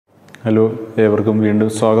Hello, ഏവർക്കും വീണ്ടും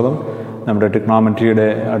സ്വാഗതം. നമ്മുടെ ടെക്നോമെട്രിയുടെ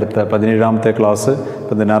അടുത്ത 17ാമത്തെ ക്ലാസ്,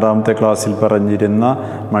 16ാമത്തെ ക്ലാസ്സിൽ പറഞ്ഞിരുന്ന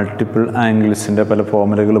മൾട്ടിപ്പിൾ ആംഗിൾസിൻ്റെ പല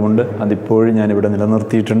ഫോർമുലകളുമുണ്ട്. അതിപ്പോഴും ഞാനിവിടെ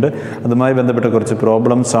നിലനിർത്തിയിട്ടുണ്ട്. അതുമായി ബന്ധപ്പെട്ട കുറച്ച്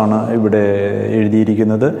പ്രോബ്ലംസാണ് ഇവിടെ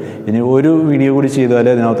എഴുതിയിരിക്കുന്നത്. ഇനി ഒരു വീഡിയോ കൂടി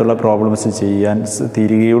ചെയ്താലേ അതിനകത്തുള്ള പ്രോബ്ലംസ് ചെയ്യാൻ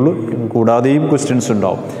തീരുകയുള്ളൂ. കൂടാതെയും ക്വസ്റ്റ്യൻസ്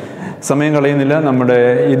ഉണ്ടാവും. സമയം കളയുന്നില്ല. നമ്മുടെ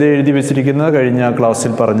ഇത് എഴുതി വെച്ചിരിക്കുന്ന കഴിഞ്ഞ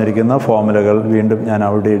ക്ലാസ്സിൽ പറഞ്ഞിരിക്കുന്ന ഫോർമുലകൾ വീണ്ടും ഞാൻ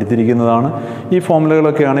അവിടെ എഴുതിയിരിക്കുന്നതാണ്. ഈ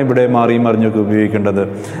ഫോർമുലകളൊക്കെയാണ് ഇവിടെ മാറിയും മറിഞ്ഞൊക്കെ ഉപയോഗിക്കേണ്ടത്.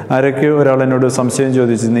 ആരൊക്കെ ഒരാൾ എന്നോട് സംശയം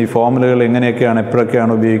ചോദിച്ചിരുന്നു, ഈ ഫോർമുലകൾ എങ്ങനെയൊക്കെയാണ്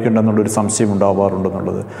എപ്പോഴൊക്കെയാണ് ഉപയോഗിക്കേണ്ടതെന്നുള്ളൊരു സംശയം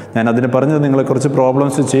ഉണ്ടാവാറുണ്ടെന്നുള്ളത്. ഞാൻ അതിന് പറഞ്ഞത്, നിങ്ങളെ കുറച്ച്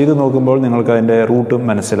പ്രോബ്ലംസ് ചെയ്ത് നോക്കുമ്പോൾ നിങ്ങൾക്ക് അതിൻ്റെ റൂട്ടും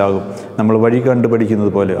മനസ്സിലാകും. നമ്മൾ വഴി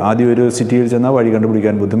കണ്ടുപിടിക്കുന്നത് പോലെ ആദ്യം ഒരു സിറ്റിയിൽ ചെന്നാൽ വഴി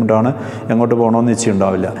കണ്ടുപിടിക്കാൻ ബുദ്ധിമുട്ടാണ്, എങ്ങോട്ട് പോകണമെന്ന് നിശ്ചയം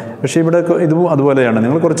ഉണ്ടാവില്ല. പക്ഷേ ഇവിടെ ഇതും അതുപോലെയാണ്.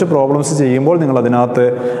 നിങ്ങൾ കുറച്ച് പ്രോബ്ലംസ് ചെയ്യുമ്പോൾ നിങ്ങൾ അതിനകത്ത്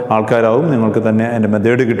ആൾക്കാരാവും, നിങ്ങൾക്ക് തന്നെ അതിൻ്റെ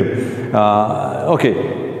മെത്തേഡ് കിട്ടും. ഓക്കെ,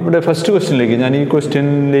 ഇവിടെ ഫസ്റ്റ് ക്വസ്റ്റ്യനിലേക്ക് ഞാൻ ഈ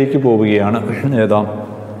ക്വസ്റ്റ്യനിലേക്ക് പോവുകയാണ്. ഏതാ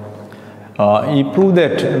ഈ പ്രൂവ്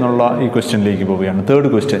ദാറ്റ് എന്നുള്ള ഈ ക്വസ്റ്റ്യനിലേക്ക് പോവുകയാണ്.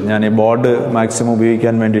 Third question. ഞാൻ ഈ ബോർഡ് മാക്സിമം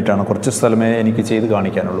ഉപയോഗിക്കാൻ വേണ്ടിയിട്ടാണ്, കുറച്ച് സ്ഥലമേ എനിക്ക് ചെയ്ത്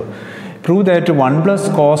കാണിക്കാനുള്ളൂ. Prove that 1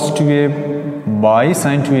 + cos 2a by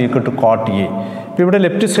sin 2a = cot a. ഇപ്പോൾ ഇവിടെ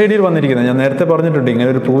ലെഫ്റ്റ് സൈഡിൽ വന്നിരിക്കുന്നത് ഞാൻ നേരത്തെ പറഞ്ഞിട്ടുണ്ട്. ഇങ്ങനെ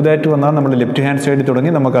ഒരു പ്രൂവ് ദാറ്റ് വന്നാൽ നമ്മൾ ലെഫ്റ്റ് ഹാൻഡ് സൈഡിൽ തുടങ്ങി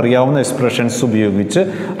നമുക്കറിയാവുന്ന എക്സ്പ്രഷൻസ് ഉപയോഗിച്ച്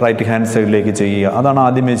റൈറ്റ് ഹാൻഡ് സൈഡിലേക്ക് ചെയ്യുക. അതാണ്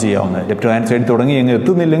ആദ്യമേ ചെയ്യാവുന്നത്. ലെഫ്റ്റ് ഹാൻഡ് സൈഡിൽ തുടങ്ങി എങ്ങനെ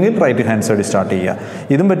എത്തുന്നില്ലെങ്കിൽ റൈറ്റ് ഹാൻഡ് സൈഡിൽ സ്റ്റാർട്ട് ചെയ്യുക.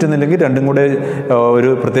 ഇതും പറ്റുന്നില്ലെങ്കിൽ രണ്ടും കൂടെ ഒരു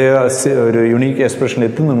പ്രത്യേക ഒരു യുണീക്ക് എക്സ്പ്രഷൻ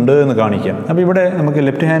എത്തുന്നുണ്ട് എന്ന് കാണിക്കാം. അപ്പോൾ ഇവിടെ നമുക്ക്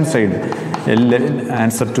left hand side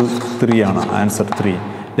answer to 3 ആണ്. Answer 3.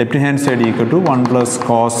 Left hand side = 1 +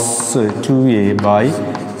 cos 2a by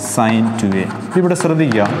sin 2a. ഇവിടെ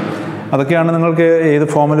ശ്രദ്ധിക്കുക, അതൊക്കെയാണ് നിങ്ങൾക്ക് ഏത്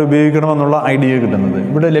ഫോർമുല ഉപയോഗിക്കണമെന്നുള്ള ഐഡിയ കിട്ടുന്നത്.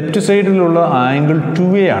 ഇവിടെ ലെഫ്റ്റ് സൈഡിലുള്ള ആംഗിൾ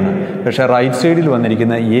 2a ആണ്, പക്ഷേ റൈറ്റ് സൈഡിൽ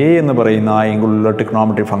വന്നിരിക്കുന്ന a എന്ന് പറയുന്ന ആംഗിളിലുള്ള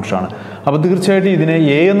ടെക്നോമെട്രി ഫംഗ്ഷനാണ്. അപ്പോൾ തീർച്ചയായിട്ടും ഇതിനെ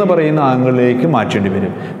a എന്ന് പറയുന്ന ആംഗിളിലേക്ക് മാറ്റേണ്ടി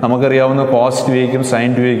വരും. നമുക്കറിയാവുന്ന cos 2aക്കും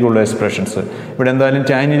sin 2aക്കും ഉള്ള എക്സ്പ്രഷൻസ്. ഇവിടെ എന്തായാലും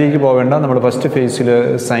ടാനിലേക്ക് പോവേണ്ട. നമ്മുടെ ഫസ്റ്റ് ഫേസിൽ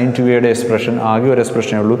sin 2aയുടെ എക്സ്പ്രഷൻ ആകെ ഒരു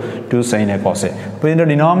എക്സ്പ്രഷനേ ഉള്ളൂ, 2 sin a cos a. അപ്പോൾ ഇതിൻ്റെ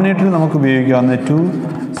ഡിനോമിനേറ്ററിൽ നമുക്ക് ഉപയോഗിക്കാവുന്ന 2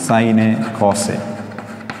 sin a cos a.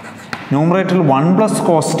 ന്യൂമറേറ്ററിൽ 1 +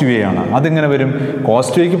 cos 2a ആണ്. അതെങ്ങനെ വരും? cos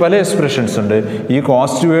 2aക്ക് പല എക്സ്പ്രഷൻസ് ഉണ്ട്. ഈ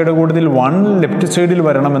cos 2aയുടെ കൂട്ടത്തിൽ 1 ലെഫ്റ്റ് സൈഡിൽ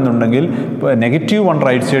വരണമെന്നുണ്ടെങ്കിൽ -1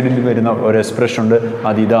 റൈറ്റ് സൈഡിൽ വരുന്ന ഒരു എക്സ്പ്രഷൻ ഉണ്ട്.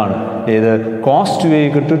 അതിതാണ് ഏത്? cos 2a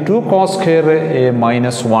 = 2 cos square a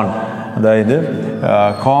 - 1. അതായത്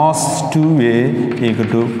cos 2a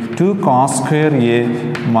 = 2 cos square a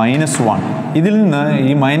 - 1. ഇതിൽ നിന്ന്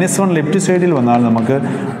ഈ -1 ലെഫ്റ്റ് സൈഡിൽ വന്നാൽ നമുക്ക്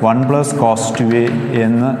 1 + cos 2a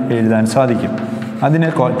എന്ന് എഴുതാൻ സാധിക്കും. അതിനെ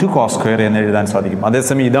 2 cos square എന്ന് എഴുതാൻ സാധിക്കും.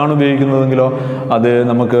 അതേസമയം ഇതാണ് ഉപയോഗിക്കുന്നതെങ്കിലോ അത്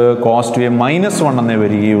നമുക്ക് cos 2a - 1 എന്നേ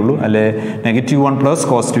വരികയുള്ളൂ, അല്ലെ -1 +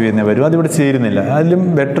 cos 2a എന്നേ വരും. അതിവിടെ ചേരുന്നില്ല. അതിലും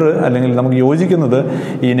ബെറ്റർ അല്ലെങ്കിൽ നമുക്ക് യോജിക്കുന്നത്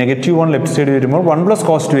ഈ -1 ലെഫ്റ്റ് സൈഡ് വരുമ്പോൾ 1 +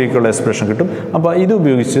 cos 2aക്കുള്ള എക്സ്പ്രഷൻ കിട്ടും. അപ്പോൾ ഇത്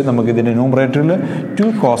ഉപയോഗിച്ച് നമുക്ക് ഇതിൻ്റെ ന്യൂമറേറ്ററിൽ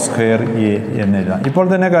 2 cos square a എന്ന് എഴുതാം. ഇപ്പോൾ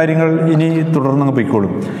തന്നെ കാര്യങ്ങൾ ഇനി തുടർന്ന്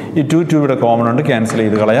പൊയ്ക്കോളും. ഈ 2 ഇവിടെ കോമൺ ഉണ്ട്, ക്യാൻസൽ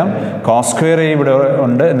ചെയ്ത് കളയാം. cos square a ഇവിടെ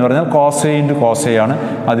ഉണ്ട് എന്ന് പറഞ്ഞാൽ cos a × cos a ആണ്.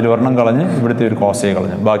 അതിൽ ഒരെണ്ണം കളഞ്ഞ് ഇവിടുത്തെ ഒരു cos a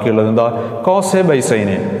കളഞ്ഞു. ബാക്കിയുള്ളത് എന്താ? cos a by sin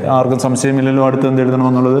a. ആർക്കും സംശയമില്ലല്ലോ അടുത്ത് എന്ത്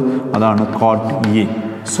എഴുതണമെന്നുള്ളത്. അതാണ് cot a.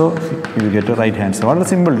 So you get right hand. വളരെ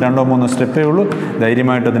സിമ്പിൾ, 2-3 സ്റ്റെപ്പേ ഉള്ളൂ.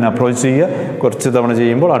 ധൈര്യമായിട്ട് അതിനെ അപ്രോച്ച് ചെയ്യുക. കുറച്ച് തവണ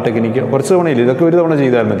ചെയ്യുമ്പോൾ ആ ടെക്നിക്ക് കുറച്ച് തവണയില്ല, ഇതൊക്കെ ഒരു തവണ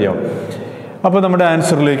ചെയ്താൽ മതിയാവും. അപ്പോൾ നമ്മുടെ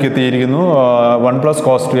ആൻസറിലേക്ക് എത്തിയിരിക്കുന്നു. 1 +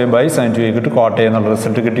 cos 2a by sin 2a = cot a എന്നുള്ള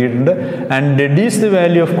റിസൾട്ട് കിട്ടിയിട്ടുണ്ട്. And ഡെഡീസ് the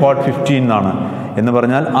value of cot 15 എന്നാണ്. എന്ന്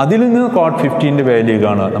പറഞ്ഞാൽ അതിൽ നിന്ന് cot 15ൻ്റെ വാല്യൂ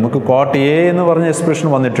കാണുക. നമുക്ക് cot a എന്ന് പറഞ്ഞ എക്സ്പ്രഷൻ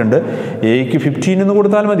വന്നിട്ടുണ്ട്. എക്ക് 15 എന്ന്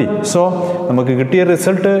കൊടുത്താൽ മതി. സോ നമുക്ക് കിട്ടിയ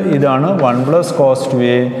റിസൾട്ട് ഇതാണ്. 1 + cos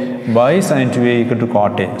 2a by sin 2a =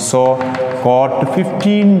 cot a. So cot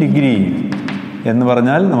 15 degree എന്ന്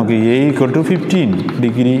പറഞ്ഞാൽ നമുക്ക് a = 15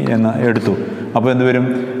 ഡിഗ്രി എന്ന് എടുത്തു. അപ്പോൾ എന്ത് വരും?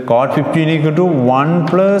 cot 15 = 1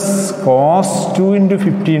 + cos 2 ×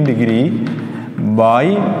 15 degree by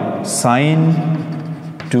sin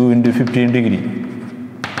 2 × 15 degree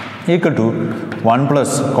 = 1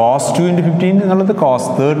 + cos 2 × 15 എന്നുള്ളത് cos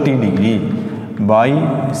 30 degree by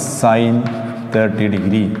sin 30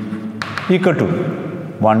 degree =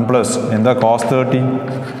 1 + എന്താ cos 30?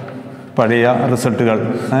 പഴയ റിസൾട്ടുകൾ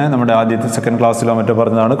നമ്മുടെ ആദ്യത്തെ സെക്കൻഡ് ക്ലാസ്സിലോ മറ്റോ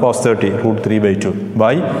പറഞ്ഞതാണ്. cos 30 √3/2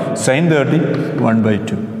 by sin 30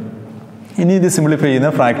 1/2. ഇനി ഇത് സിംപ്ലിഫൈ ചെയ്യുന്ന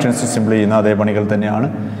ഫ്രാക്ഷൻസ് സിംപ്ലിഫൈ ചെയ്യുന്ന അതേ പണികൾ തന്നെയാണ്.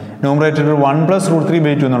 ന്യൂമറേറ്ററിൽ 1 +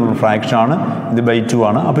 √3/2 എന്നുള്ള ഫ്രാക്ഷനാണ്. ഇത് /2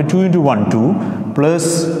 ആണ്. അപ്പോൾ 2 × 1 2 +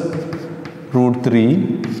 √3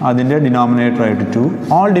 അതിൻ്റെ ഡിനോമിനേറ്ററായിട്ട് 2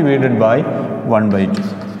 all divided by 1/2.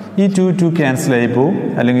 ഈ 2 ക്യാൻസൽ ആയി പോകും.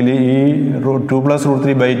 അല്ലെങ്കിൽ ഈ 2 +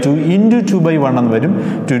 √3/2 × 2/1 എന്ന് വരും.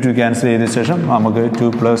 2 ക്യാൻസൽ ചെയ്ത ശേഷം നമുക്ക് 2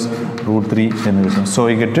 + √3 എന്ന് കിട്ടും. സോ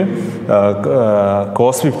ഈ ഗെറ്റ്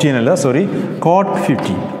cos 15 അല്ല, sorry cot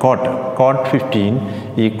 15 cot 15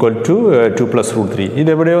 equal to 2 + √3.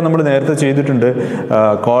 ഇതെവിടെയോ നമ്മൾ നേരത്തെ ചെയ്തിട്ടുണ്ട്.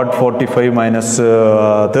 cot 45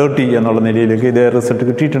 - 30 എന്നുള്ള നിലയിലേക്ക് ഇതേ റിസൾട്ട്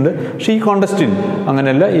കിട്ടിയിട്ടുണ്ട്. പക്ഷേ ഈ കോണ്ടസ്റ്റിൽ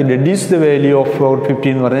അങ്ങനെയല്ല. ഈ ഡെഡീസ് ദ വാല്യൂ ഓഫ് 15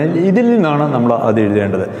 എന്ന് പറഞ്ഞാൽ ഇതിൽ നിന്നാണ് നമ്മൾ അത്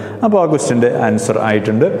എഴുതേണ്ടത്. അപ്പോൾ ആ ക്വസ്റ്റ്യൻ്റെ ആൻസർ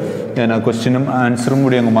ആയിട്ടുണ്ട്. ഞാൻ ആ ക്വസ്റ്റ്യനും ആൻസറും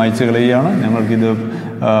കൂടി അങ്ങ് മായ്ച്ച് കളയുകയാണ്. ഞങ്ങൾക്കിത്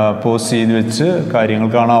പോസ് ചെയ്ത് വെച്ച് കാര്യങ്ങൾ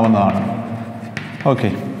കാണാവുന്നതാണ്. ഓക്കെ,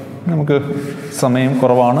 നമുക്ക് സമയം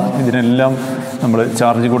കുറവാണ്. ഇതിനെല്ലാം നമ്മൾ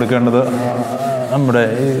ചാർജ് കൊടുക്കേണ്ടത് നമ്മുടെ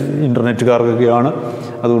ഇൻ്റർനെറ്റുകാർക്കൊക്കെയാണ്.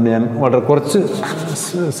 അതുകൊണ്ട് ഞാൻ വളരെ കുറച്ച്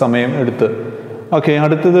സമയം എടുത്ത്. ഓക്കെ,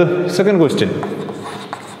 അടുത്തത് second question.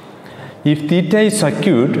 If theta is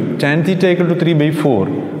acute tan θ = 3/4.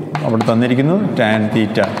 അവിടെ തന്നിരിക്കുന്നത് tan θ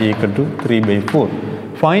 = 3/4.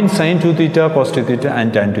 Fine sin 2θ cos 2θ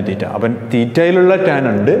and tan 2θ. അപ്പം തീറ്റയിലുള്ള ടാൻ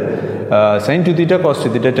ഉണ്ട്, sin 2θ cos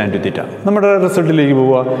 2θ tan 2θ. നമ്മുടെ റിസൾട്ടിലേക്ക്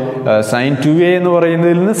പോവുക. sin 2a എന്ന്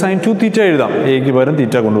പറയുന്നതിൽ നിന്ന് sin 2θ എഴുതാം. എക്ക് പകരം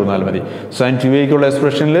തീറ്റ കൊണ്ടുവന്നാൽ മതി. sin 2aക്കുള്ള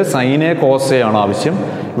എക്സ്പ്രഷനിൽ sin a cos a ആണ് ആവശ്യം.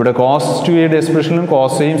 ഇവിടെ cos 2aയുടെ എക്സ്പ്രഷനിലും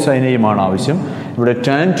cos aയും sin aയും ആണ് ആവശ്യം. ഇവിടെ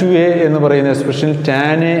tan 2a എന്ന് പറയുന്ന എക്സ്പ്രഷനിൽ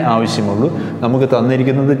tan a ആവശ്യമുള്ളൂ. നമുക്ക്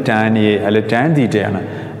തന്നിരിക്കുന്നത് tan a അല്ലെ tan തീറ്റയാണ്.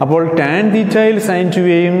 അപ്പോൾ tan തീറ്റയിൽ sin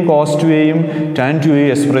 2aയും cos 2aയും tan 2a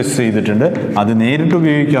express ചെയ്തിട്ടുണ്ട്. അത് നേരിട്ട്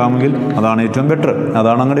ഉപയോഗിക്കാമെങ്കിൽ അതാണ് ഏറ്റവും ബെറ്റർ.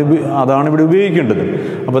 അതാണ് ഇവിടെ ഉപയോഗിക്കേണ്ടത്.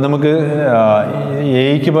 അപ്പോൾ നമുക്ക്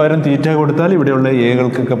എക്ക് പകരം തീറ്റ കൊടുത്താൽ ഇവിടെയുള്ള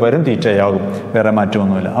എകൾക്കൊക്കെ പകരം തീറ്റയാകും. വേറെ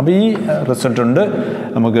മാറ്റമൊന്നുമില്ല. അപ്പോൾ ഈ റിസൾട്ട് ഉണ്ട്.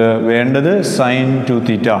 നമുക്ക് വേണ്ടത് sin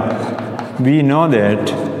 2θ. We know that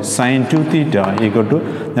sin 2θ equal to,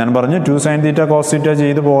 ഞാൻ പറഞ്ഞു 2 sin θ cos θ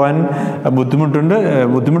ചെയ്ത് പോകാൻ ബുദ്ധിമുട്ടുണ്ട്.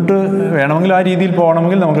 ബുദ്ധിമുട്ട് വേണമെങ്കിൽ ആ രീതിയിൽ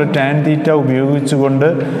പോകണമെങ്കിൽ നമുക്ക് tan θ ഉപയോഗിച്ചുകൊണ്ട്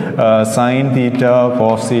sin θ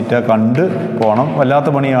cos θ കണ്ട് പോകണം. വല്ലാത്ത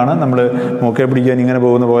പണിയാണ്. നമ്മൾ മൂക്കെ പിടിക്കാൻ ഇങ്ങനെ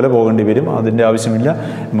പോകുന്ന പോലെ പോകേണ്ടി വരും. അതിൻ്റെ ആവശ്യമില്ല.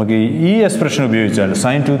 നമുക്ക് ഈ എക്സ്പ്രഷൻ ഉപയോഗിച്ചാൽ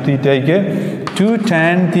sin 2θയ്ക്ക് 2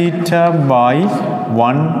 tan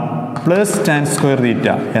θ/1 plus tan square θ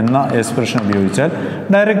എന്ന എക്സ്പ്രഷൻ ഉപയോഗിച്ചാൽ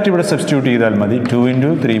ഡയറക്റ്റ് ഇവിടെ സബ്സ്റ്റിറ്റ്യൂട്ട് ചെയ്താൽ മതി. 2 ×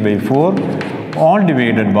 3/4 ഓൾ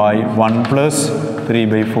ഡിവൈഡഡ് ബൈ 1 +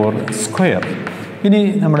 3/4 സ്ക്വയർ. ഇനി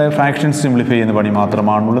നമ്മുടെ ഫ്രാക്ഷൻസ് സിംപ്ലിഫൈ ചെയ്യുന്ന പണി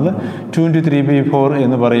മാത്രമാണുള്ളത്. 2 × 3/4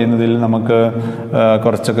 എന്ന് പറയുന്നതിൽ നമുക്ക്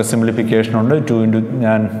കുറച്ചൊക്കെ സിംപ്ലിഫിക്കേഷൻ ഉണ്ട്.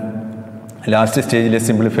 ഞാൻ ലാസ്റ്റ് സ്റ്റേജിൽ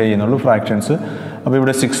സിംപ്ലിഫൈ ചെയ്യുന്നുള്ളൂ ഫ്രാക്ഷൻസ്. അപ്പോൾ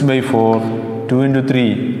ഇവിടെ 6/4, 2 ×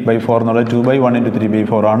 3/4 എന്നുള്ളത് 2/1 ×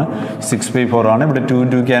 3/4 ആണ്. 6/4 ആണ്. ഇവിടെ 2 ×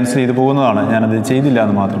 2 ക്യാൻസൽ ചെയ്ത് പോകുന്നതാണ്. ഞാനത് ചെയ്തില്ല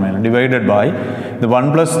എന്ന് മാത്രമേ ഉള്ളൂ. ഡിവൈഡഡ് ബൈ ഇത് 1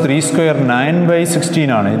 + 3² 9/16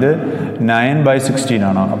 ആണ്. ഇത് 9/16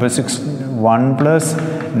 ആണ്. അപ്പോൾ 1 +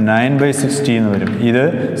 9/16 എന്ന് വരും. ഇത്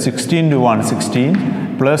 16 × 1 16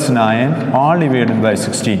 + 9 all divided by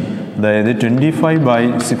 16, അതായത്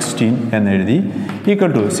 25/16 എന്നെഴുതി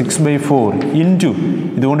ഈക്വൽ ടു 6/4 ഇൻറ്റു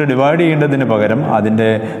ഇതുകൊണ്ട് ഡിവൈഡ് ചെയ്യേണ്ടതിന് പകരം അതിൻ്റെ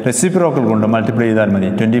റെസിപ്രോക്കൽ കൊണ്ട് മൾട്ടിപ്ലൈ ചെയ്താൽ മതി.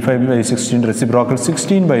 25/16 റെസിപ്രോക്കൽ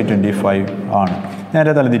 16/25 ആണ്.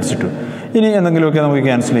 നേരെ തല തിരിച്ചിട്ടു. ഇനി എന്തെങ്കിലുമൊക്കെ നമുക്ക്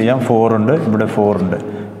ക്യാൻസൽ ചെയ്യാം. 4 ഉണ്ട്, ഇവിടെ 4 ഉണ്ട്.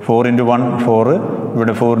 4 × 1 4,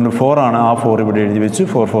 ഇവിടെ 4 × 4 ആണ്. ആ 4 ഇവിടെ എഴുതി വെച്ച്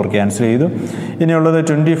 4 ക്യാൻസൽ ചെയ്തു. ഇനിയുള്ളത്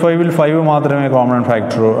 25-ൽ 5 മാത്രമേ കോമൺ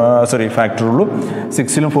ഫാക്ടർ ഉള്ളൂ.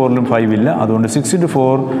 6-ലും 4-ലും 5 ഇല്ല. അതുകൊണ്ട് 6 ×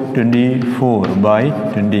 4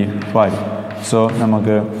 24/25. സോ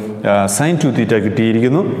നമുക്ക് sin 2θ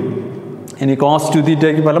കിട്ടിയിരിക്കുന്നു. ഇനി cos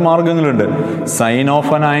 2θയ്ക്ക് പല മാർഗ്ഗങ്ങളുണ്ട്. സൈൻ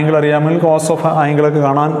ഓഫ് ആൻ ആംഗിൾ അറിയാമെങ്കിൽ കോസ് ഓഫ് ആംഗിളൊക്കെ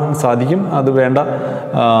കാണാൻ സാധിക്കും. അത് വേണ്ട.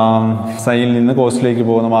 സൈനിൽ നിന്ന് കോസിലേക്ക്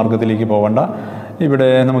പോകുന്ന മാർഗ്ഗത്തിലേക്ക് പോകണ്ട. ഇവിടെ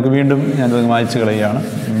നമുക്ക് വീണ്ടും ഞാനത് വായിച്ച് കളയുകയാണ്.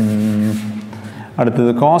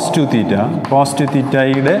 അടുത്തത് cos 2θ. cos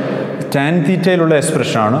 2θയുടെ tan θയിലുള്ള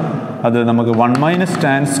എക്സ്പ്രഷനാണ്. അത് നമുക്ക് 1 -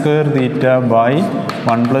 tan square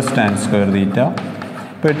θ/1 + tan square θ.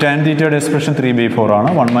 ഇപ്പോൾ tan θയുടെ എക്സ്പ്രഷൻ 3/4 ആണ്.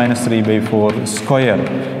 1 - 3/4 സ്ക്വയർ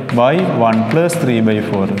ബൈ 1 +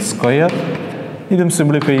 3/4 സ്ക്വയർ. ഇതും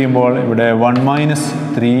സിംപ്ലിഫൈ ചെയ്യുമ്പോൾ ഇവിടെ 1 -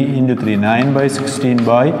 3 × 3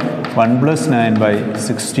 9/16/1 +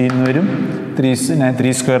 9/16 വരും.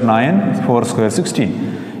 3² 9, 4² 16.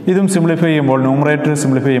 ഇതും സിംപ്ലിഫൈ ചെയ്യുമ്പോൾ ന്യൂമറേറ്റർ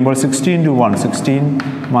സിംപ്ലിഫൈ ചെയ്യുമ്പോൾ 16 × 1 16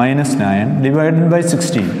 - 9 ഡിവൈഡഡ് ബൈ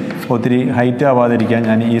 16. ഒത്തിരി ഹൈറ്റ് ആവാതിരിക്കാൻ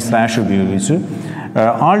ഞാൻ ഈ സ്ലാഷ് ഉപയോഗിച്ചു.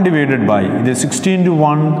 all divided by ഇത് 16 ×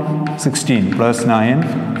 1 16 + 9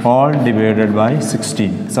 all divided by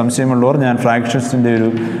 16. സംശയമുള്ളവർ ഞാൻ ഫ്രാക്ഷൻസിൻ്റെ ഒരു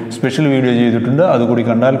സ്പെഷ്യൽ വീഡിയോ ചെയ്തിട്ടുണ്ട്. അതുകൂടി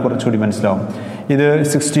കണ്ടാൽ കുറച്ചുകൂടി മനസ്സിലാവും. ഇത്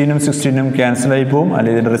 16-ഉം 16-ഉം ക്യാൻസലായി പോകും.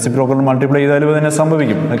 അല്ലെങ്കിൽ ഇതിൻ്റെ റെസിപ്രോക്കൽ മൾട്ടിപ്ലൈ ചെയ്താലും തന്നെ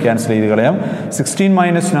സംഭവിക്കും. അത് ക്യാൻസൽ ചെയ്ത് കളയാം. 16 -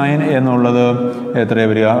 9 എന്നുള്ളത്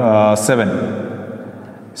എത്രയാണ് വരിക?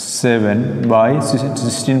 7/16 +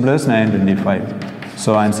 9 25. So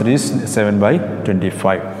answer is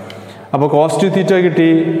 7/25. അപ്പോൾ cos 2θ കിട്ടി.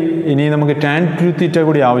 ഇനി നമുക്ക് tan 2θ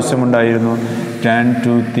കൂടി ആവശ്യമുണ്ടായിരുന്നു. tan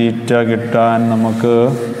 2θ കിട്ടാൻ നമുക്ക്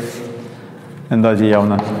എന്താ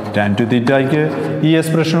ചെയ്യാവുന്നത്? tan 2 തീറ്റയ്ക്ക് ഈ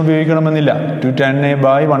expression ഉപയോഗിക്കണമെന്നില്ല. 2 tan a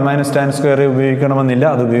by 1 minus tan square ഉപയോഗിക്കണമെന്നില്ല.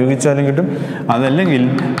 അത് ഉപയോഗിച്ചാലും കിട്ടും. അതല്ലെങ്കിൽ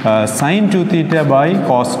sin 2 തീറ്റ by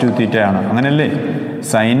cos 2 തീറ്റയാണ്. അങ്ങനെയല്ലേ?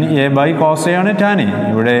 sin a by cos a ആണ് tan a.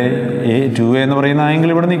 ഇവിടെ 2a എന്ന് പറയുന്ന ആംഗിൾ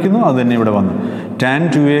ഇവിടെ നിൽക്കുന്നു, അത് തന്നെ ഇവിടെ വന്നു. tan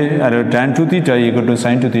 2a അല്ല tan 2 theta equal to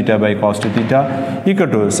sin 2 theta by cos 2 theta equal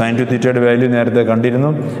to sin 2 തീറ്റയുടെ വാല്യൂ നേരത്തെ കണ്ടിരുന്നു.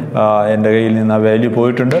 എൻ്റെ കയ്യിൽ നിന്ന് ആ വാല്യൂ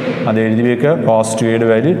പോയിട്ടുണ്ട്, അത് എഴുതി വയ്ക്കുക. cos 2യുടെ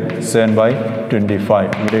വാല്യൂ 7/25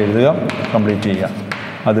 ഇവിടെ എഴുതുക, കംപ്ലീറ്റ് ചെയ്യുക.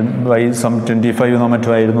 അത് ബൈ സം 25 മറ്റോ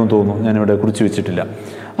ആയിരുന്നു തോന്നുന്നു, ഞാനിവിടെ കുറിച്ച് വെച്ചിട്ടില്ല.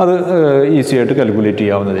 അത് ഈസി ആയിട്ട് കാൽക്കുലേറ്റ്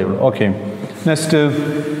ചെയ്യാവുന്നതേ ഉള്ളൂ. Okay, next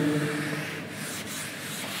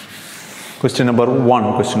question number 1.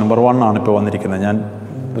 Question number 1 ആണ് ഇപ്പോൾ വന്നിരിക്കുന്നത്. ഞാൻ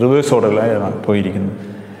റിവേഴ്സ് ഓർഡറിലാണ് പോയിരിക്കുന്നത്.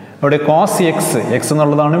 അവിടെ cos x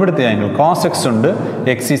എന്നുള്ളതാണ് ഇവിടുത്തെ ആംഗിൾ. cos x ഉണ്ട്,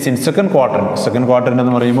 x is in second quadrant. Second quadrant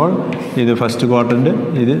എന്ന് പറയുമ്പോൾ ഇത് ഫസ്റ്റ് ക്വാഡ്രൻറ്റ്,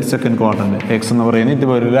 ഇത് സെക്കൻഡ് ക്വാഡ്രൻറ്റ്. x എന്ന് പറയുന്നത്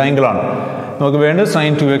ഇതുപോലൊരു ആംഗിളാണ്. നമുക്ക് വേണ്ടത്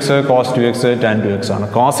sin 2x, cos 2x, tan 2x ആണ്.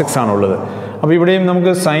 cos x ആണുള്ളത്. അപ്പോൾ ഇവിടെയും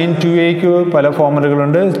നമുക്ക് sin 2aക്ക് പല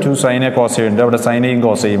ഫോർമുലകളുണ്ട്. 2 sin a cos a ഉണ്ട്, അവിടെ sin aയും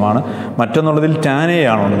cos aയുമാണ്. മറ്റൊന്നുള്ളതിൽ tan a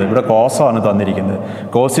ആണുള്ളത്, ഇവിടെ cos ആണ് തന്നിരിക്കുന്നത്.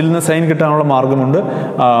 കോസിൽ നിന്ന് സൈൻ കിട്ടാനുള്ള മാർഗ്ഗമുണ്ട്,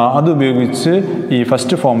 അത് ഉപയോഗിച്ച് ഈ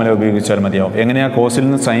ഫസ്റ്റ് ഫോർമുല ഉപയോഗിച്ചാൽ മതിയാവും. എങ്ങനെയാണ് കോസിൽ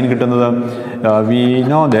നിന്ന് സൈൻ കിട്ടുന്നത്? വി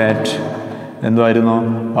നോ ദാറ്റ് എന്തായിരുന്നു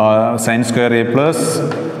sin square a പ്ലസ്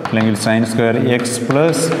അല്ലെങ്കിൽ sin square x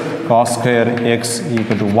plus cos square x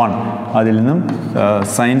equal to 1. അതിൽ നിന്നും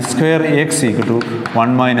sin square x equal to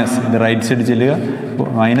 1 minus, ഇത് റൈറ്റ് സൈഡ് ചെല്ലുക,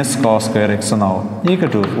 മൈനസ് cos square x എന്നാവും, equal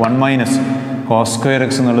to 1 minus cos square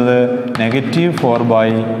x എന്നുള്ളത്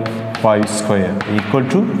 -4/5 square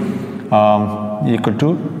equal to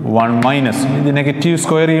 1 minus, ഇത് negative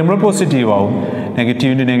square ചെയ്യുമ്പോൾ positive ആവും. Negative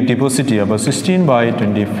into negative positive, അപ്പോൾ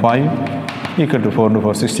 16/25 ഈക്വൽ ടു 4 ×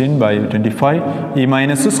 4 16/25. ഈ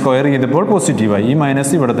minus square ചെയ്തപ്പോൾ പോസിറ്റീവായി, ഈ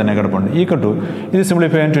മൈനസ് ഇവിടെ തന്നെ കിടപ്പുണ്ട്. ഈക്വൽ ടു ഇത്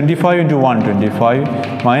സിംപ്ലിഫൈ ചെയ്യാൻ 25 × 1 25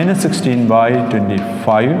 minus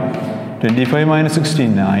 16/25 25 minus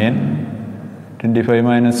 16 9 25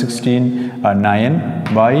 minus 16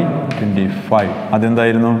 9/25.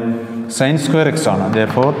 അതെന്തായിരുന്നു? sin square x ആണ്.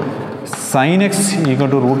 therefore sin x equal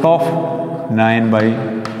to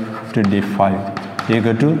 √9/25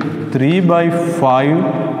 equal to 3/5.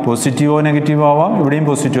 പോസിറ്റീവോ negative ആവാം, ഇവിടെയും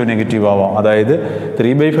പോസിറ്റീവോ നെഗറ്റീവ് ആവാം. അതായത്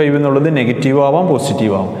 3/5 എന്നുള്ളത് നെഗറ്റീവ് ആവാം,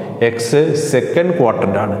 പോസിറ്റീവ് ആവാം. എക്സ് സെക്കൻഡ്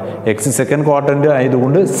ക്വാഡ്രൻ്റ് ആണ്. എക്സ് സെക്കൻഡ് ക്വാഡ്രൻ്റ്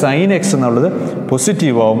ആയതുകൊണ്ട് sin x എന്നുള്ളത്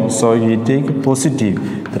പോസിറ്റീവ് ആവും. So you take positive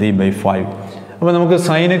 3/5. അപ്പോൾ നമുക്ക്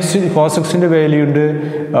sin x cos xൻ്റെ വാല്യൂ ഉണ്ട്,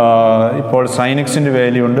 ഇപ്പോൾ sin xൻ്റെ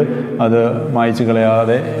വാല്യൂ ഉണ്ട്, അത് മായ്ച്ച്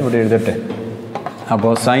കളയാതെ ഇവിടെ എഴുതട്ടെ.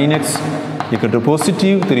 അപ്പോൾ sin x equal to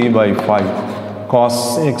positive 3/5, cos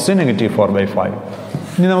x negative 4/5.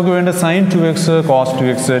 ഇനി നമുക്ക് വേണ്ട sin 2x, cos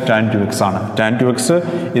 2x, tan 2x ആണ്. tan 2x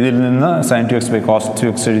ഇതിൽ നിന്ന് sin 2x by cos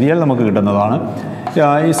 2x എഴുതിയാൽ നമുക്ക് കിട്ടുന്നതാണ്.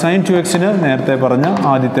 ഈ sin 2xന് നേരത്തെ പറഞ്ഞ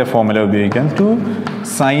ആദ്യത്തെ ഫോർമുല ഉപയോഗിക്കാം. 2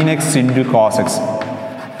 sin x × cos x.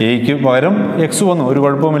 എയ്ക്ക് പകരം എക്സ് വന്നു, ഒരു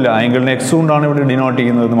കുഴപ്പമില്ല, ആംഗിളിന് എക്സ് കൊണ്ടാണ് ഇവിടെ ഡിനോട്ട്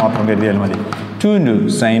ചെയ്യുന്നതെന്ന് മാത്രം കരുതിയാൽ മതി. 2 ×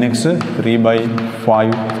 sin x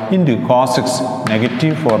 3/5 × cos x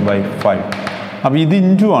negative 4/5. അപ്പോൾ ഇത്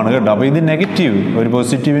ഇൻറ്റു ആണ് കേട്ടോ. അപ്പോൾ ഇത് നെഗറ്റീവ്, ഒരു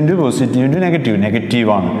പോസിറ്റീവ് ഇൻറ്റു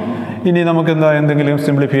നെഗറ്റീവാണ്. ഇനി നമുക്ക് എന്തെങ്കിലും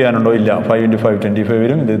സിംപ്ലിഫൈ ചെയ്യാനുണ്ടോ? ഇല്ല. 5 × 5 25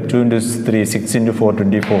 വരും. ഇത് 2 × 3 6 × 4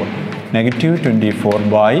 24 നെഗറ്റീവ്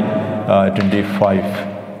 24/25.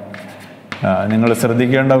 നിങ്ങൾ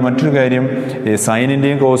ശ്രദ്ധിക്കേണ്ട മറ്റൊരു കാര്യം, ഈ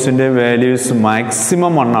സൈനിൻ്റെയും കോസിൻ്റെയും വാല്യൂസ്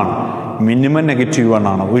മാക്സിമം 1 ആണ്, മിനിമം നെഗറ്റീവ് 1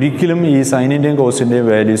 ആണ്. ഒരിക്കലും ഈ സൈനിൻ്റെയും കോസിൻ്റെയും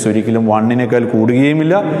വാല്യൂസ് ഒരിക്കലും 1-നേക്കാൾ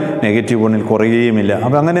കൂടുകയുമില്ല, നെഗറ്റീവ് 1-ൽ കുറയുകയുമില്ല.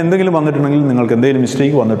 അപ്പോൾ അങ്ങനെ എന്തെങ്കിലും വന്നിട്ടുണ്ടെങ്കിൽ നിങ്ങൾക്ക് എന്തെങ്കിലും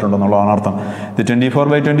മിസ്റ്റേക്ക് വന്നിട്ടുണ്ടെന്നുള്ളതാണ് അർത്ഥം. ഇത്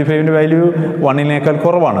 24/25ൻ്റെ വാല്യൂ 1-നേക്കാൾ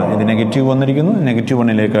കുറവാണ്, ഇത് നെഗറ്റീവ് വന്നിരിക്കുന്നു, നെഗറ്റീവ്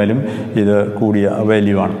 1-ലേക്കാളും ഇത് കൂടിയ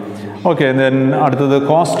വാല്യൂ ആണ്. ഓക്കെ, ദെൻ അടുത്തത്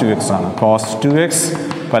cos 2x ആണ്. cos 2x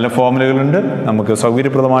പല ഫോർമുലകളുണ്ട്, നമുക്ക്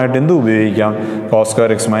സൗകര്യപ്രദമായിട്ട് എന്ത് ഉപയോഗിക്കാം? cos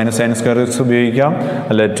square x minus sin square x ഉപയോഗിക്കാം,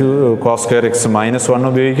 അല്ല cos square x -1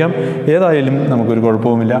 ഉപയോഗിക്കാം. ഏതായാലും നമുക്കൊരു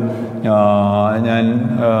കുഴപ്പവുമില്ല. ഞാൻ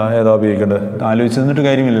ഏതാ ഉപയോഗിക്കേണ്ടത് ആലോചിച്ച് നിന്നിട്ട്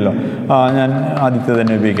കാര്യമില്ലല്ലോ. ഞാൻ ആദ്യത്തെ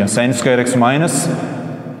തന്നെ ഉപയോഗിക്കാം. sin square x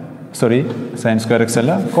sin square x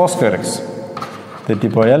അല്ല, cos square x.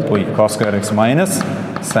 തെറ്റിപ്പോയാൽ പോയി. cos square x minus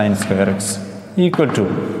sin square x equal to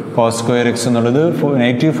cos square x എന്നുള്ളത്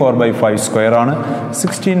 -4/5 സ്ക്വയർ ആണ്,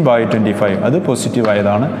 16/25, അത് പോസിറ്റീവ്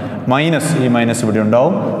ആയതാണ്. മൈനസ്, ഈ മൈനസ് ഇവിടെ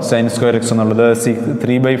ഉണ്ടാവും. sin square x എന്നുള്ളത്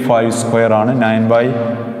 3/5 സ്ക്വയർ ആണ്,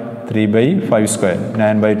 9/3/5 സ്ക്വയർ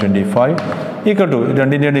 9/25 ഈക്വൽ ടു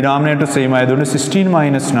രണ്ടിൻ്റെ ഡിനോമിനേറ്റർ സെയിം ആയതുകൊണ്ട് 16 -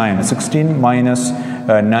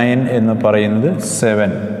 9 എന്ന് പറയുന്നത്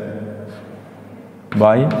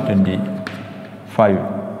 7/25.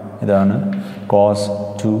 ഇതാണ് cos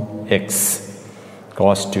 2x.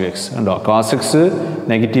 ഉണ്ടോ? cos x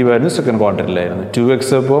നെഗറ്റീവായിരുന്നു, second ക്വാർട്ടറിലായിരുന്നു. 2x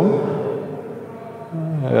അപ്പം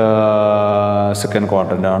സെക്കൻഡ്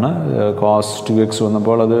ക്വാഡ്രൻ്റാണ്. കോസ് 2x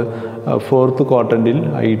വന്നപ്പോൾ അത് ഫോർത്ത് ക്വാഡ്രൻറ്റിൽ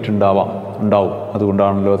ഉണ്ടാവും.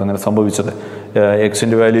 അതുകൊണ്ടാണല്ലോ അതങ്ങനെ സംഭവിച്ചത്.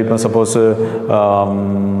 എക്സിൻ്റെ വാല്യൂ ഇപ്പം സപ്പോസ്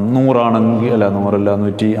 100 ആണെങ്കിൽ, അല്ല 100 അല്ല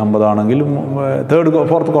 150 ആണെങ്കിൽ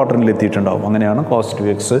ഫോർത്ത് ക്വാർട്ടറിൽ എത്തിയിട്ടുണ്ടാവും. അങ്ങനെയാണ് കോസ്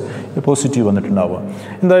 2x പോസിറ്റീവ് വന്നിട്ടുണ്ടാവുക.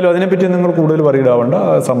 എന്തായാലും അതിനെപ്പറ്റി നിങ്ങൾ കൂടുതൽ വറീഡാവേണ്ട,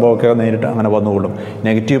 സംഭവമൊക്കെ നേരിട്ട് അങ്ങനെ വന്നുകൊള്ളും.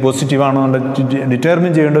 നെഗറ്റീവ് പോസിറ്റീവ് ആണെന്നുണ്ടെങ്കിൽ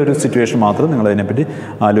ഡിറ്റർമിൻ ചെയ്യേണ്ട ഒരു സിറ്റുവേഷൻ മാത്രം നിങ്ങൾ അതിനെപ്പറ്റി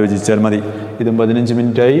ആലോചിച്ചാൽ മതി. ഇതും 15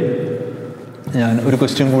 മിനിറ്റായി. ഞാൻ ഒരു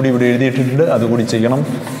ക്വസ്റ്റ്യൻ കൂടി ഇവിടെ എഴുതിയിട്ടുണ്ട്, അതുകൂടി ചെയ്യണം.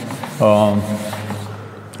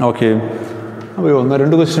 ഓക്കെ, അപ്പോൾ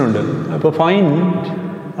 1-2 ക്വസ്റ്റ്യൻ ഉണ്ട്. അപ്പോൾ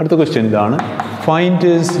അടുത്ത ക്വസ്റ്റ്യൻ ഇതാണ്.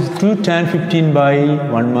 Find 2 tan 15 by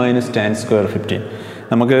 1 - tan square 15.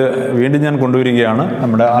 നമുക്ക് വീണ്ടും ഞാൻ കൊണ്ടുവരികയാണ്.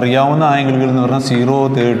 നമ്മുടെ അറിയാവുന്ന ആംഗിളുകൾ എന്ന് പറഞ്ഞാൽ 0,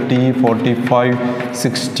 30, 45,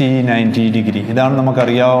 60, 90 ഡിഗ്രി. ഇതാണ്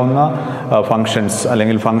നമുക്കറിയാവുന്ന ഫങ്ഷൻസ്,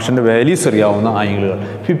 അല്ലെങ്കിൽ ഫംഗ്ഷൻ്റെ വാല്യൂസ് അറിയാവുന്ന ആംഗിളുകൾ.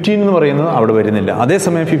 15 എന്ന് പറയുന്നത് അവിടെ വരുന്നില്ല.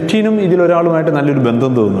 അതേസമയം 15ഉം ഇതിലൊരാളുമായിട്ട് നല്ലൊരു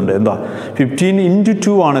ബന്ധം തോന്നുന്നുണ്ട്. എന്താ, 15 ×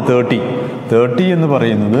 2 ആണ് 30. 30 എന്ന്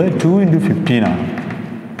പറയുന്നത് 2 × 15 ആണ്.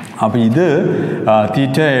 അപ്പോൾ ഇത്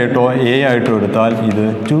തീറ്റ ആയിട്ടോ എ ആയിട്ടോ എടുത്താൽ ഇത്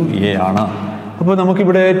 2a ആണ്. അപ്പോൾ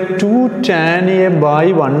നമുക്കിവിടെ 2 tan a by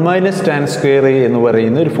 1 - tan square a എന്ന്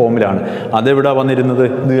പറയുന്ന ഒരു ഫോമിലാണ്. അതെവിടെ വന്നിരുന്നത്?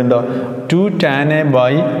 ഇത് കണ്ടോ, 2 tan a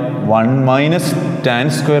by 1 - tan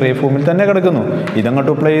square a ഫോമിൽ തന്നെ കിടക്കുന്നു.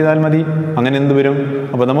 ഇതങ്ങോട്ട് അപ്ലൈ ചെയ്താൽ മതി. അങ്ങനെ എന്ത് വരും?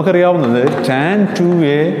 അപ്പോൾ നമുക്കറിയാവുന്നത് tan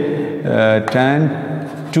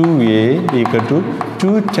 2a equal to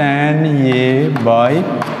 2 tan a by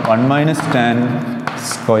 1 - tan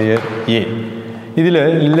square a. ഇതിൽ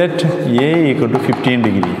let a equal to 15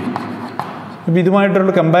 degree. അപ്പോൾ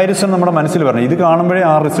ഇതുമായിട്ടുള്ള കമ്പാരിസൺ നമ്മുടെ മനസ്സിൽ വരണം. ഇത് കാണുമ്പോഴേ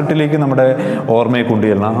ആ റിസൾട്ടിലേക്ക് നമ്മുടെ ഓർമ്മയെ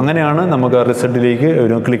കൊണ്ടുവരണം. അങ്ങനെയാണ് നമുക്ക് ആ റിസൾട്ടിലേക്ക്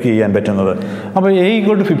ഒരു ക്ലിക്ക് ചെയ്യാൻ പറ്റുന്നത്. അപ്പോൾ a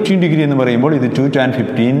 = 15 ഡിഗ്രി എന്ന് പറയുമ്പോൾ ഇത് 2 tan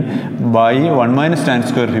 15 by 1 - tan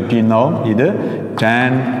square 15 എന്നാവും. ഇത്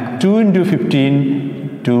tan 2 × 15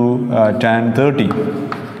 to tan 30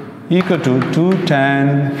 equal to 2 tan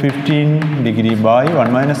 15 degree by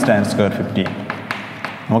 1 - tan square 15.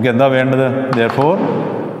 നമുക്ക് എന്താ വേണ്ടത്? therefore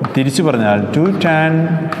തിരിച്ചു പറഞ്ഞാൽ 2 tan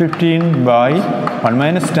 15 by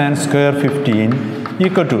 1 - tan square 15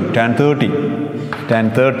 equal to tan 30. tan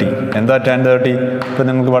 30 എന്താ tan 30? ഇപ്പം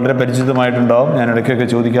നിങ്ങൾക്ക് വളരെ പരിചിതമായിട്ടുണ്ടാവും. ഞാൻ ഇടയ്ക്കൊക്കെ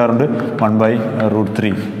ചോദിക്കാറുണ്ട്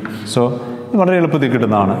 1/√3. സോ വളരെ എളുപ്പത്തിൽ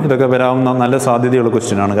കിട്ടുന്നതാണ്. ഇതൊക്കെ വരാവുന്ന നല്ല സാധ്യതയുള്ള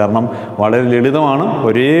ക്വസ്റ്റ്യനാണ്. കാരണം വളരെ ലളിതമാണ്.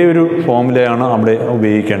 ഒരേ ഒരു ഫോമുലയാണ് അവിടെ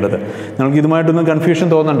ഉപയോഗിക്കേണ്ടത്. നിങ്ങൾക്ക് ഇതുമായിട്ടൊന്നും കൺഫ്യൂഷൻ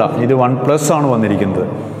തോന്നണ്ട. ഇത് 1+ ആണ് വന്നിരിക്കുന്നത്.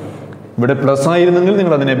 ഇവിടെ പ്ലസ് ആയിരുന്നെങ്കിൽ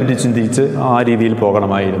നിങ്ങൾ അതിനെപ്പറ്റി ചിന്തിച്ച് ആ രീതിയിൽ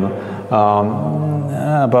പോകണമായിരുന്നു.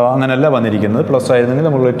 അപ്പോൾ അങ്ങനെയല്ല വന്നിരിക്കുന്നത്. പ്ലസ് ആയിരുന്നെങ്കിൽ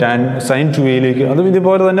നമ്മൾ sin 2a അതും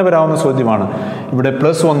ഇതുപോലെ തന്നെ വരാവുന്ന ചോദ്യമാണ്. ഇവിടെ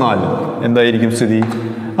പ്ലസ് വന്നാൽ എന്തായിരിക്കും സ്ഥിതി?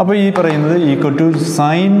 അപ്പോൾ ഈ പറയുന്നത് equal to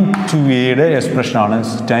sin 2a എക്സ്പ്രഷനാണ്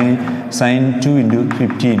sin 2 ×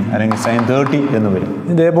 15 അല്ലെങ്കിൽ sin 30 എന്ന് വരും.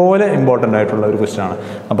 ഇതേപോലെ ഇമ്പോർട്ടൻ്റ് ആയിട്ടുള്ള ഒരു ക്വസ്റ്റ്യനാണ്.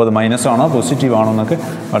 അപ്പോൾ അത് മൈനസ് ആണോ പോസിറ്റീവ് ആണോ എന്നൊക്കെ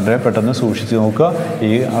വളരെ പെട്ടെന്ന് സൂക്ഷിച്ച് നോക്കുക.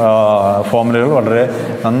 ഈ ഫോമുലകൾ വളരെ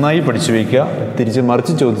നന്നായി പഠിച്ചു വയ്ക്കുക. തിരിച്ച്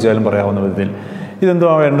മറിച്ച് ചോദിച്ചാലും പറയാവുന്ന വിധത്തിൽ.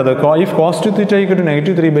 ഇതെന്തുവാ വേണ്ടത്? If cos 2 θ equal to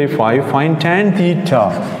 -3/5 find tan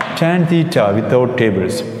theta without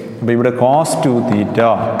tables. അപ്പോൾ ഇവിടെ cos 2 θ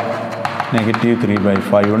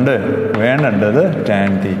 -3/5 ഉണ്ട്. വേണ്ടത്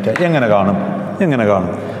tan θ. എങ്ങനെ കാണും?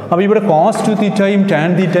 അപ്പോൾ ഇവിടെ cos 2 θയും tan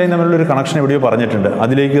θയും തമ്മിലുള്ളൊരു കണക്ഷൻ എവിടെയോ പറഞ്ഞിട്ടുണ്ട്.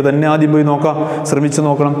 അതിലേക്ക് തന്നെ ആദ്യം പോയി നോക്കാം, ശ്രമിച്ച്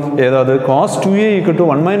നോക്കണം. ഏതാത്? cos 2a equal to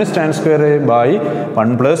 1 - tan square a by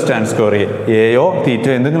 1 + tan square a. എയോ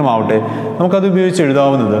തീറ്റയോ എന്തെങ്കിലും ആവട്ടെ, നമുക്കത് ഉപയോഗിച്ച്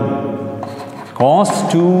എഴുതാവുന്നത് cos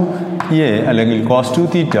 2a അല്ലെങ്കിൽ cos 2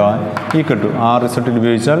 θ equal to ആ റിസൾട്ടിൽ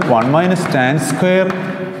ഉപയോഗിച്ചാൽ 1 - tan square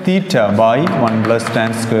θ by 1 +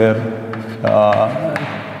 tan square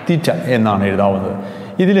θ എന്നാണ് എഴുതാവുന്നത്.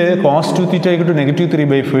 ഇതിൽ cos 2 θ equal to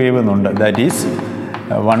 -3/5 എന്നുണ്ട്. That is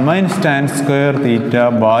 1 - tan square θ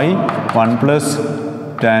by 1 +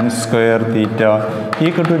 tan square θ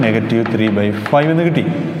equal to -3/5 എന്ന് കിട്ടി.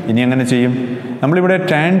 ഇനി എങ്ങനെ ചെയ്യും? നമ്മളിവിടെ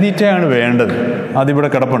tan θ ആണ് വേണ്ടത്. അതിവിടെ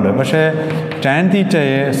കിടപ്പുണ്ട്. പക്ഷേ tan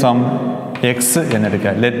θയെ some x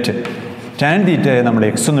എന്നെടുക്കുക. Let tan θയെ നമ്മൾ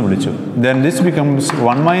x എന്ന് വിളിച്ചു. Then this becomes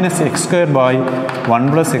 1 - x² by 1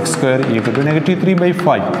 + x² equal to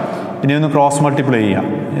 -3/5. ഇനി ഒന്ന് ക്രോസ് മൾട്ടിപ്ലൈ ചെയ്യാം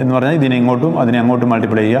എന്ന് പറഞ്ഞാൽ ഇതിനെ ഇങ്ങോട്ടും അതിനെ അങ്ങോട്ടും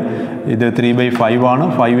മൾട്ടിപ്ലൈ ചെയ്യുക. ഇത് 3/5 ആണ്.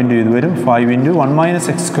 5 × ഇത് വരും. 5 × 1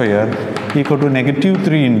 - x² equal to -3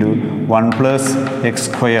 × 1 +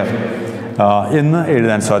 x² എന്ന്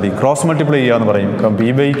എഴുതാൻ സാധിക്കും. ക്രോസ് മൾട്ടിപ്ലൈ ചെയ്യുക എന്ന് പറയും. ഇപ്പം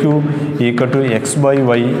p/q equal to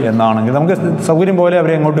x/y എന്നാണെങ്കിൽ നമുക്ക് സൗകര്യം പോലെ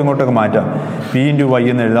അവരെ അങ്ങോട്ടും ഇങ്ങോട്ടൊക്കെ മാറ്റാം. p × y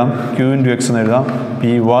എന്ന് എഴുതാം, q × x എന്ന് എഴുതാം,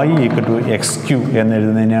 py equal to xq എന്ന്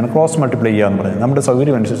എഴുതുന്നതിനെയാണ് ക്രോസ് മൾട്ടിപ്ലൈ ചെയ്യുക എന്ന് പറയുന്നത്. നമ്മുടെ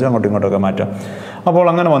സൗകര്യം അനുസരിച്ച് അങ്ങോട്ടും ഇങ്ങോട്ടൊക്കെ മാറ്റാം. അപ്പോൾ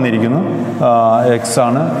അങ്ങനെ വന്നിരിക്കുന്നു. x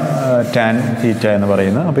ആണ് tan θ എന്ന്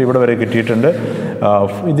പറയുന്നത്. അപ്പോൾ ഇവിടെ വരെ കിട്ടിയിട്ടുണ്ട്.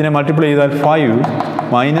 ഇതിനെ മൾട്ടിപ്ലൈ ചെയ്താൽ 5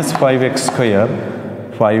 - 5x²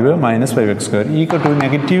 5 minus 5x square equal to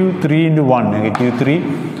negative 3 into 1, negative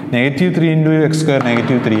 3 into x square,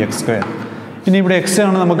 negative 3x square. ഇനി ഇവിടെ എക്സ്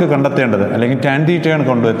ആണ് നമുക്ക് കണ്ടെത്തേണ്ടത്, അല്ലെങ്കിൽ ടാൻ തീറ്റയാണ്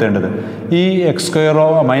കൊണ്ടുവരേണ്ടത്. ഈ X സ്ക്വയറോ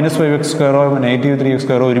minus 5x സ്ക്വയറോ negative 3x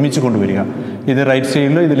സ്ക്വയറോ ഒരുമിച്ച് കൊണ്ടുവരിക. ഇത് റൈറ്റ്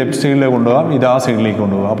സൈഡിൽ, ഇത് ലെഫ്റ്റ് സൈഡിൽ കൊണ്ടുപോകാം, ഇത് ആ സൈഡിലേക്ക്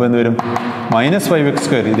കൊണ്ടുപോകാം. അപ്പോൾ എന്ത് വരും? മൈനസ് 5x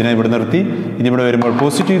സ്ക്വയർ ഇതിനെ ഇവിടെ നിർത്തി, ഇതിവിടെ വരുമ്പോൾ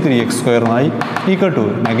positive 3x സ്ക്വയറിനായി equal to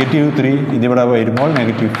negative 3 ഇതിവിടെ വരുമ്പോൾ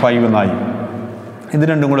നെഗറ്റീവ് 5 എന്നായി. ഇത്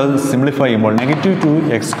രണ്ടും കൂടെ സിംപ്ലിഫൈ ചെയ്യുമ്പോൾ negative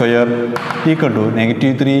 2x square equal to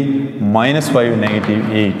negative 3 minus 5 negative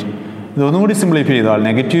 8. ഇതൊന്നും കൂടി സിംപ്ലിഫൈ ചെയ്താൽ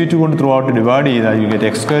നെഗറ്റീവ് 2 കൊണ്ട് ത്രൂ ഔട്ട് ഡിവൈഡ് ചെയ്താൽ you get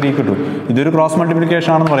X square equal to, ഇതൊരു ക്രോസ്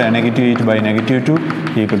മൾട്ടിപ്ലിക്കേഷൻ ആണെന്ന് പറയാം, negative 8 by negative 2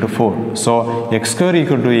 equal to 4. So X square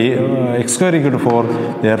equal to 4,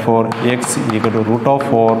 therefore x equal to root of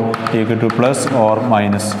 4 equal two plus or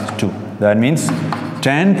minus 2. That means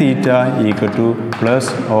tan theta equal two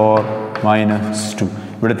plus or minus 2.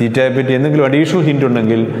 ഇവിടെ തീറ്റയെ പറ്റി എന്തെങ്കിലും additional hint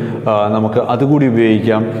ഉണ്ടെങ്കിൽ നമുക്ക് അതുകൂടി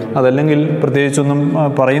ഉപയോഗിക്കാം. അതല്ലെങ്കിൽ പ്രത്യേകിച്ചൊന്നും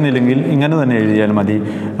പറയുന്നില്ലെങ്കിൽ ഇങ്ങനെ തന്നെ എഴുതിയാൽ മതി.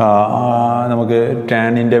 നമുക്ക്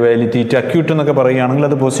ടാനിൻ്റെ വാല്യൂ തീറ്റ അക്യൂട്ട് എന്നൊക്കെ പറയുകയാണെങ്കിൽ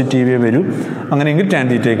അത് പോസിറ്റീവേ വരൂ. അങ്ങനെയെങ്കിൽ ടാൻ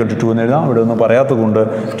തീറ്റ ഈക്വൽ ടു 2 എന്ന് എഴുതാം. ഇവിടെ ഒന്നും പറയാത്തത് കൊണ്ട്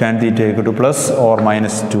tan theta equal two plus or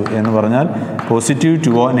minus 2 എന്ന് പറഞ്ഞാൽ പോസിറ്റീവ്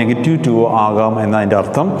 2ഓ നെഗറ്റീവ് 2ഓ ആകാം എന്നതിൻ്റെ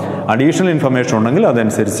അർത്ഥം. അഡീഷണൽ ഇൻഫർമേഷൻ ഉണ്ടെങ്കിൽ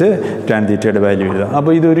അതനുസരിച്ച് ടാൻ തീറ്റയുടെ വാല്യൂ എഴുതാം.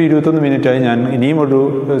 അപ്പോൾ ഇതൊരു 21 മിനിറ്റായി. ഞാൻ ഇനിയും ഒരു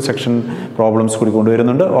സെക്ഷൻ പ്രോബ്ലംസ് കൂടി കൊണ്ടുവരുന്നുണ്ട്.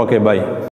 Okay, by.